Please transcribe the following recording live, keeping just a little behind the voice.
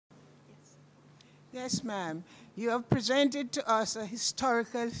Yes, ma'am. You have presented to us a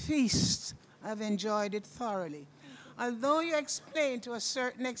historical feast. I've enjoyed it thoroughly. Although you explained to a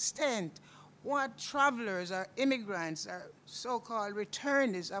certain extent what travelers or immigrants or so-called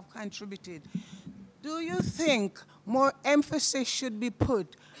returnees have contributed, do you think more emphasis should be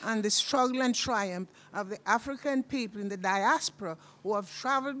put on the struggle and triumph of the African people in the diaspora who have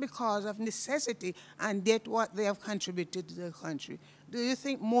traveled because of necessity and yet what they have contributed to their country? Do you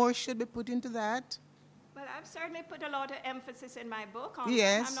think more should be put into that? Well, I've certainly put a lot of emphasis in my book on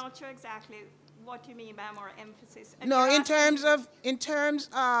Yes. that. I'm not sure exactly what you mean by more emphasis. And No, you're in terms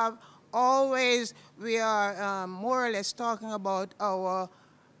of always we are more or less talking about our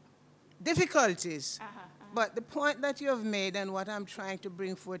difficulties. But the point that you have made and what I'm trying to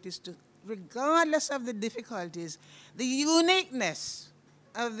bring forth is to, regardless of the difficulties, the uniqueness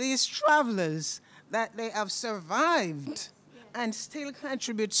of these travelers, that they have survived and still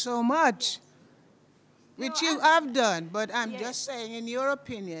contribute so much, which you have done. But I'm just saying, in your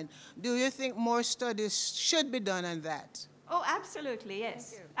opinion, do you think more studies should be done on that? Oh, absolutely,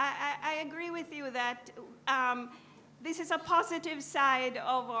 yes. I agree with you that this is a positive side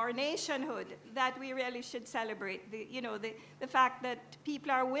of our nationhood that we really should celebrate. The fact that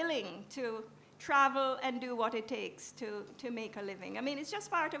people are willing to travel and do what it takes to make a living. I mean, it's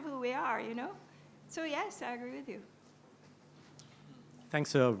just part of who we are, you know? So yes, I agree with you.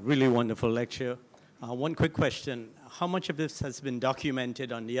 Thanks for a really wonderful lecture. One quick question. How much of this has been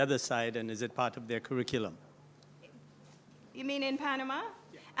documented on the other side, and is it part of their curriculum? You mean in Panama?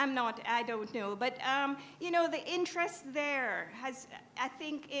 I don't know. But, the interest there has, I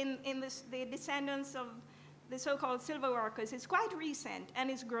think, in the descendants of the so-called silver workers is quite recent and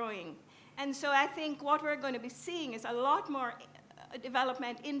is growing. And so I think what we're going to be seeing is a lot more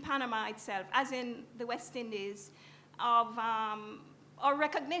development in Panama itself, as in the West Indies, of or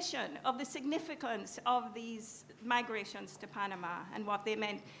recognition of the significance of these migrations to Panama and what they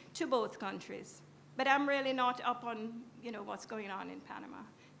meant to both countries. But I'm really not up on, what's going on in Panama.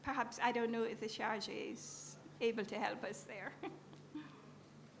 Perhaps, I don't know if the charge is able to help us there.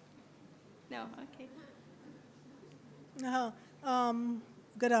 No, okay.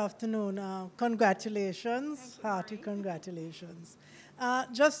 Good afternoon. Congratulations, hearty congratulations.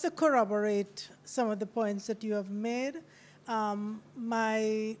 Just to corroborate some of the points that you have made,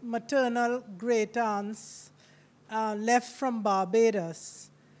 my maternal great aunts left from Barbados,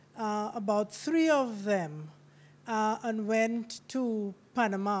 about 3 of them, and went to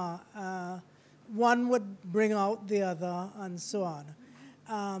Panama. One would bring out the other, and so on.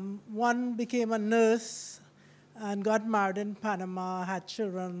 One became a nurse and got married in Panama, had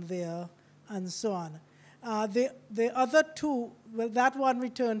children there, and so on. The other 2, well, that one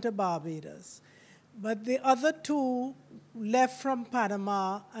returned to Barbados. But the other 2 left from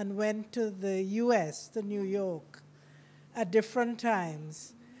Panama and went to the US, to New York, at different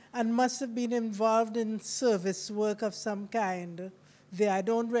times, and must have been involved in service work of some kind there. I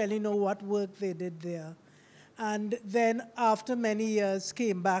don't really know what work they did there. And then after many years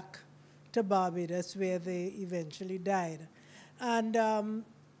came back to Barbados, where they eventually died. And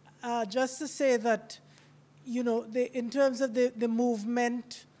just to say that, in terms of the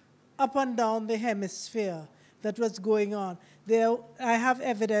movement up and down the hemisphere that was going on, I have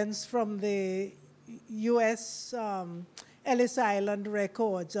evidence from the U.S. Ellis Island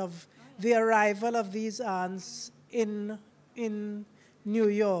records of the arrival of these aunts in New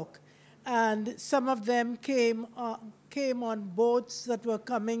York. And some of them came on boats that were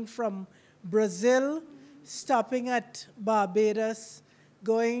coming from Brazil, stopping at Barbados,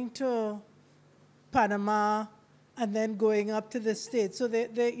 going to Panama, and then going up to the States. So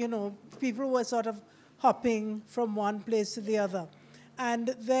people were sort of hopping from one place to the other.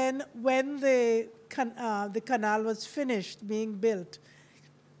 And then when the canal was finished being built,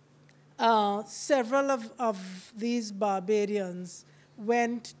 several of these Barbadians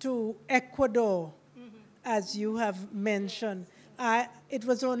went to Ecuador, as you have mentioned. It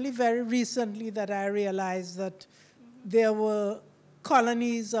was only very recently that I realized that there were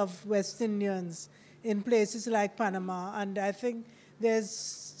colonies of West Indians in places like Panama, and I think there's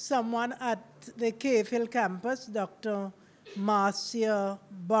someone at the Cave Hill campus, Dr. Marcia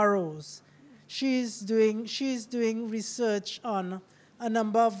Burrows. She's doing research on a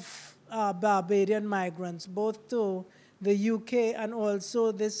number of Barbadian migrants, both to the UK and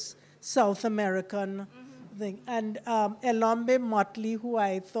also this South American thing. And Elombe Motley, who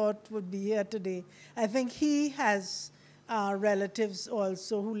I thought would be here today, I think he has relatives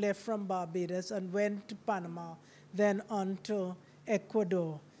also who left from Barbados and went to Panama, then on to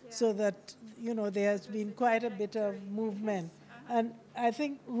Ecuador. Yeah. So that, there has been quite a bit of movement. And I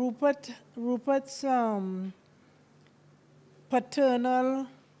think Rupert's paternal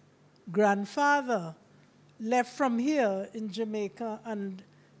grandfather left from here in Jamaica and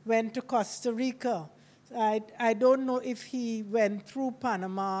went to Costa Rica. I don't know if he went through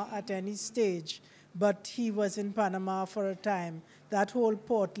Panama at any stage, but he was in Panama for a time. That whole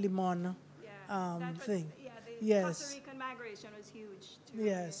Port Limon thing. Yeah, the yes. Costa Rican migration was huge too.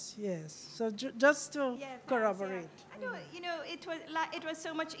 Yes, yes. So just to corroborate. I know, you know, it was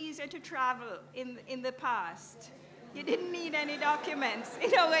so much easier to travel in the past. You didn't need any documents,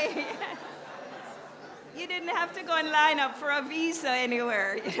 in a way. You didn't have to go and line up for a visa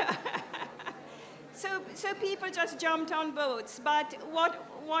anywhere. You know? So people just jumped on boats. But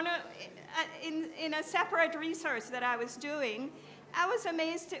in a separate research that I was doing, I was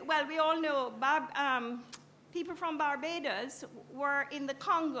amazed. Well, we all know people from Barbados were in the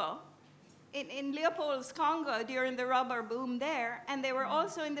Congo, in Leopold's Congo during the rubber boom there, and they were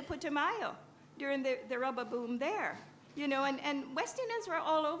also in the Putumayo during the rubber boom there. You know, and West Indians were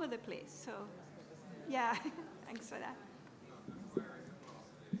all over the place. So, yeah, thanks for that.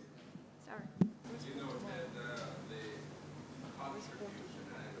 Sorry. You know that the contribution,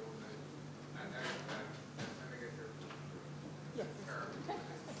 and I don't know, I'm trying to get your Yes.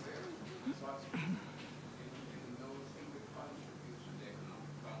 But in noting the contribution, the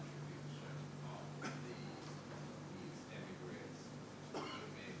economic contribution of these immigrants to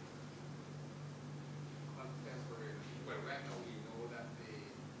make contemporary, well, right now we know that the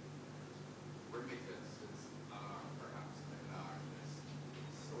remittances are perhaps the largest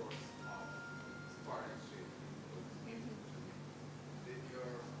source of foreign exchange into Jamaica. Did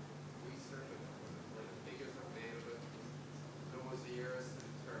your research, were the figures available those years to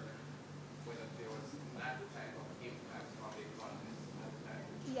determine whether there was that type of impact on the economies at the time?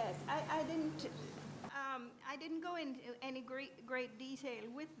 Yes, I didn't go into any great detail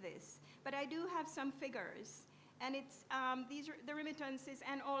with this, but I do have some figures. And it's these are the remittances,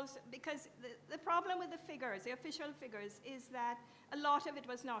 and also because the problem with the figures, the official figures, is that a lot of it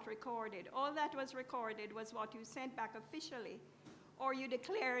was not recorded. All that was recorded was what you sent back officially, or you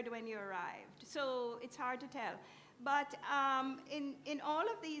declared when you arrived. So it's hard to tell. But in all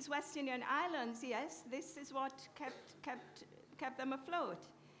of these West Indian islands, yes, this is what kept them afloat.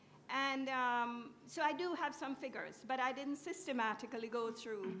 And so I do have some figures, but I didn't systematically go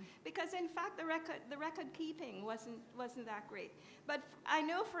through because, in fact, the record keeping wasn't that great. But I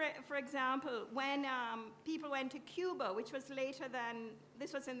know, for example, when people went to Cuba, which was later than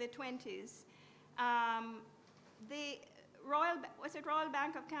this was in the 20s, the Royal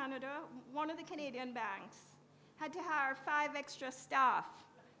Bank of Canada, one of the Canadian banks, had to hire 5 extra staff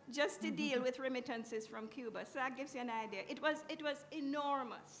just to deal with remittances from Cuba. So that gives you an idea. It was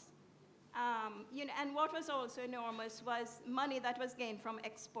enormous. You know, and what was also enormous was money that was gained from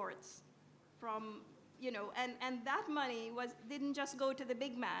exports, you know, and that money didn't just go to the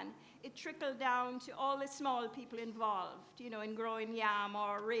big man. It trickled down to all the small people involved, you know, in growing yam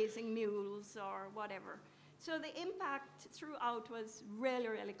or raising mules or whatever. So the impact throughout was really,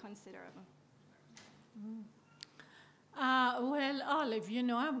 really considerable. Well, Olive, you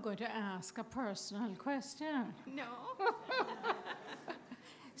know I'm going to ask a personal question. No.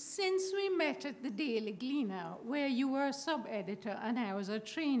 Since we met at the Daily Gleaner, where you were a sub-editor and I was a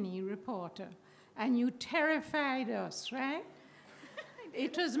trainee reporter, and you terrified us, right?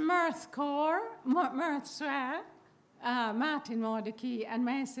 It was Mirth Swat, Martin Mordecai, and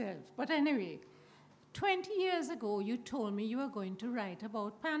myself. But anyway, 20 years ago, you told me you were going to write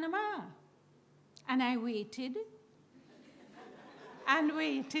about Panama. And I waited and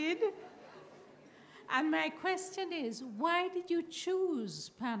waited. And my question is, why did you choose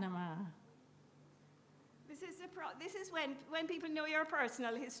Panama? This is when people know your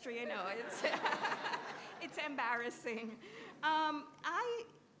personal history, you know, it's embarrassing.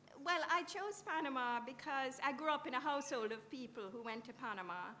 I chose Panama because I grew up in a household of people who went to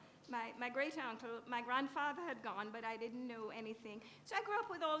Panama. My great-uncle, my grandfather had gone, but I didn't know anything. So I grew up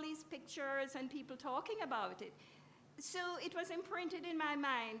with all these pictures and people talking about it. So it was imprinted in my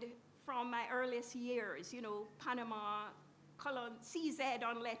mind from my earliest years, you know, Panama, colon, CZ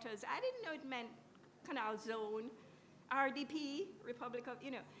on letters. I didn't know it meant Canal Zone, RDP, Republic of, you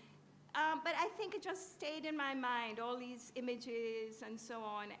know. But I think it just stayed in my mind, all these images and so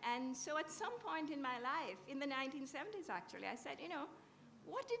on. And so at some point in my life, in the 1970s actually, I said, you know,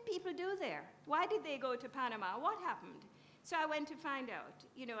 what did people do there? Why did they go to Panama? What happened? So I went to find out.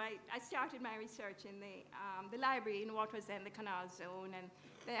 You know, I started my research in the library in what was then the Canal Zone, and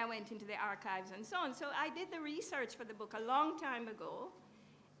then I went into the archives and so on. So I did the research for the book a long time ago,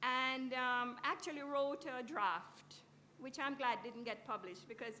 and actually wrote a draft, which I'm glad didn't get published,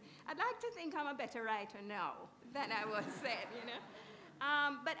 because I'd like to think I'm a better writer now than I was then, you know.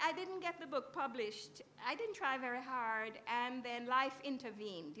 But I didn't get the book published. I didn't try very hard, and then life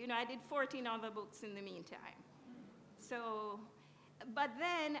intervened. You know, I did 14 other books in the meantime. So, but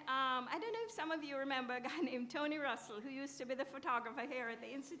then, I don't know if some of you remember a guy named Tony Russell, who used to be the photographer here at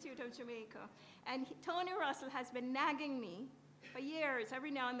the Institute of Jamaica. And Tony Russell has been nagging me for years.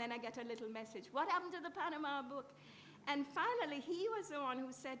 Every now and then I get a little message. What happened to the Panama book? And finally, he was the one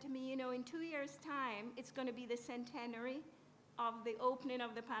who said to me, you know, in 2 years' time, it's going to be the centenary of the opening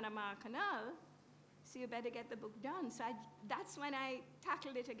of the Panama Canal, so you better get the book done. So that's when I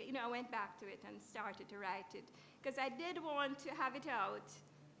tackled it again. You know, I went back to it and started to write it, because I did want to have it out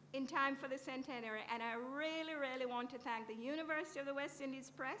in time for the centenary, and I really, really want to thank the University of the West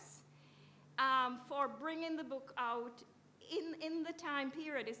Indies Press for bringing the book out in the time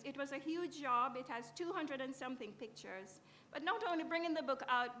period. It was a huge job. It has 200 and something pictures, but not only bringing the book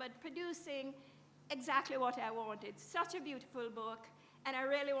out, but producing exactly what I wanted. Such a beautiful book, and I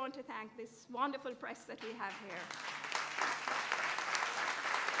really want to thank this wonderful press that we have here.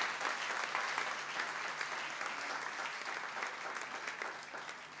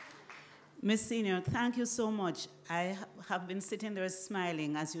 Miss Senior, thank you so much. I have been sitting there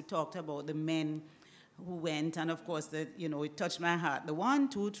smiling as you talked about the men who went, and of course, you know, it touched my heart. The 1,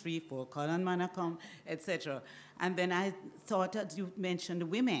 2, 3, 4, Colin Manacom, etc. And then I thought that you mentioned the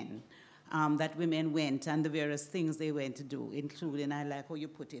women, that women went and the various things they went to do, including, I like how you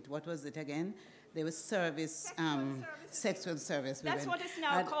put it, what was it again? There was service, sexual service. That's what it's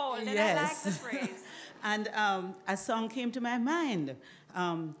now called, and yes. I like the phrase. And a song came to my mind.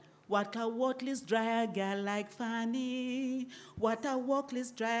 What a worthless dry gal like Fanny. What a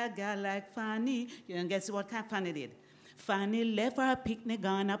worthless dry gal like Fanny. You can guess what kind Fanny did? Fanny left her picnic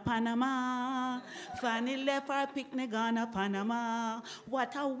on a Panama. Fanny left her picnic on a Panama.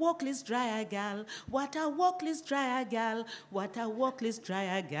 What a worthless dry gal. What a worthless dry gal. What a worthless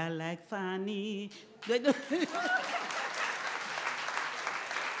dry gal like Fanny.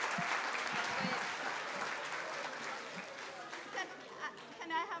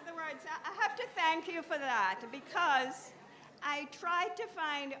 Thank you for that, because I tried to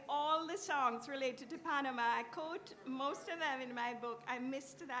find all the songs related to Panama. I quote most of them in my book. I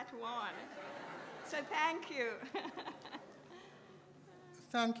missed that one. So thank you.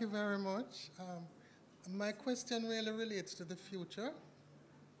 Thank you very much. My question really relates to the future.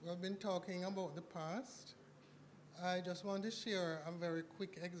 We've been talking about the past. I just want to share a very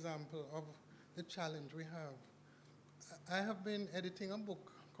quick example of the challenge we have. I have been editing a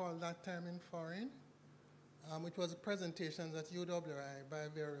book called That Time in Foreign, which was presentations at UWI by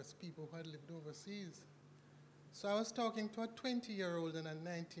various people who had lived overseas. So I was talking to a 20-year-old and a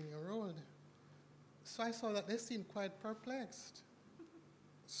 19-year-old. So I saw that they seemed quite perplexed.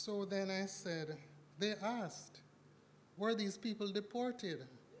 So then I said, they asked, were these people deported?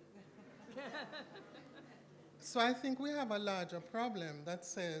 So I think we have a larger problem that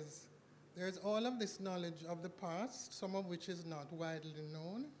says, there's all of this knowledge of the past, some of which is not widely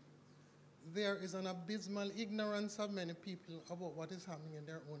known. There is an abysmal ignorance of many people about what is happening in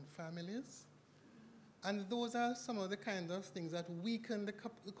their own families. And those are some of the kinds of things that weaken the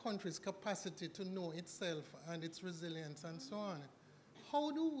country's capacity to know itself and its resilience and so on.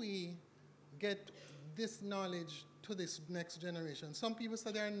 How do we get this knowledge to this next generation? Some people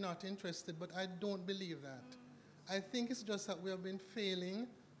say they are not interested, but I don't believe that. I think it's just that we have been failing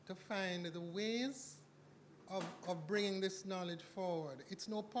to find the ways of bringing this knowledge forward. It's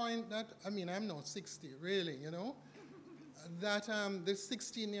no point that, I mean, I'm now 60, really, you know, that the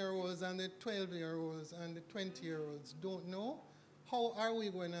 16-year-olds and the 12-year-olds and the 20-year-olds don't know. How are we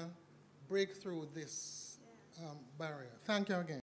going to break through this barrier? Thank you again.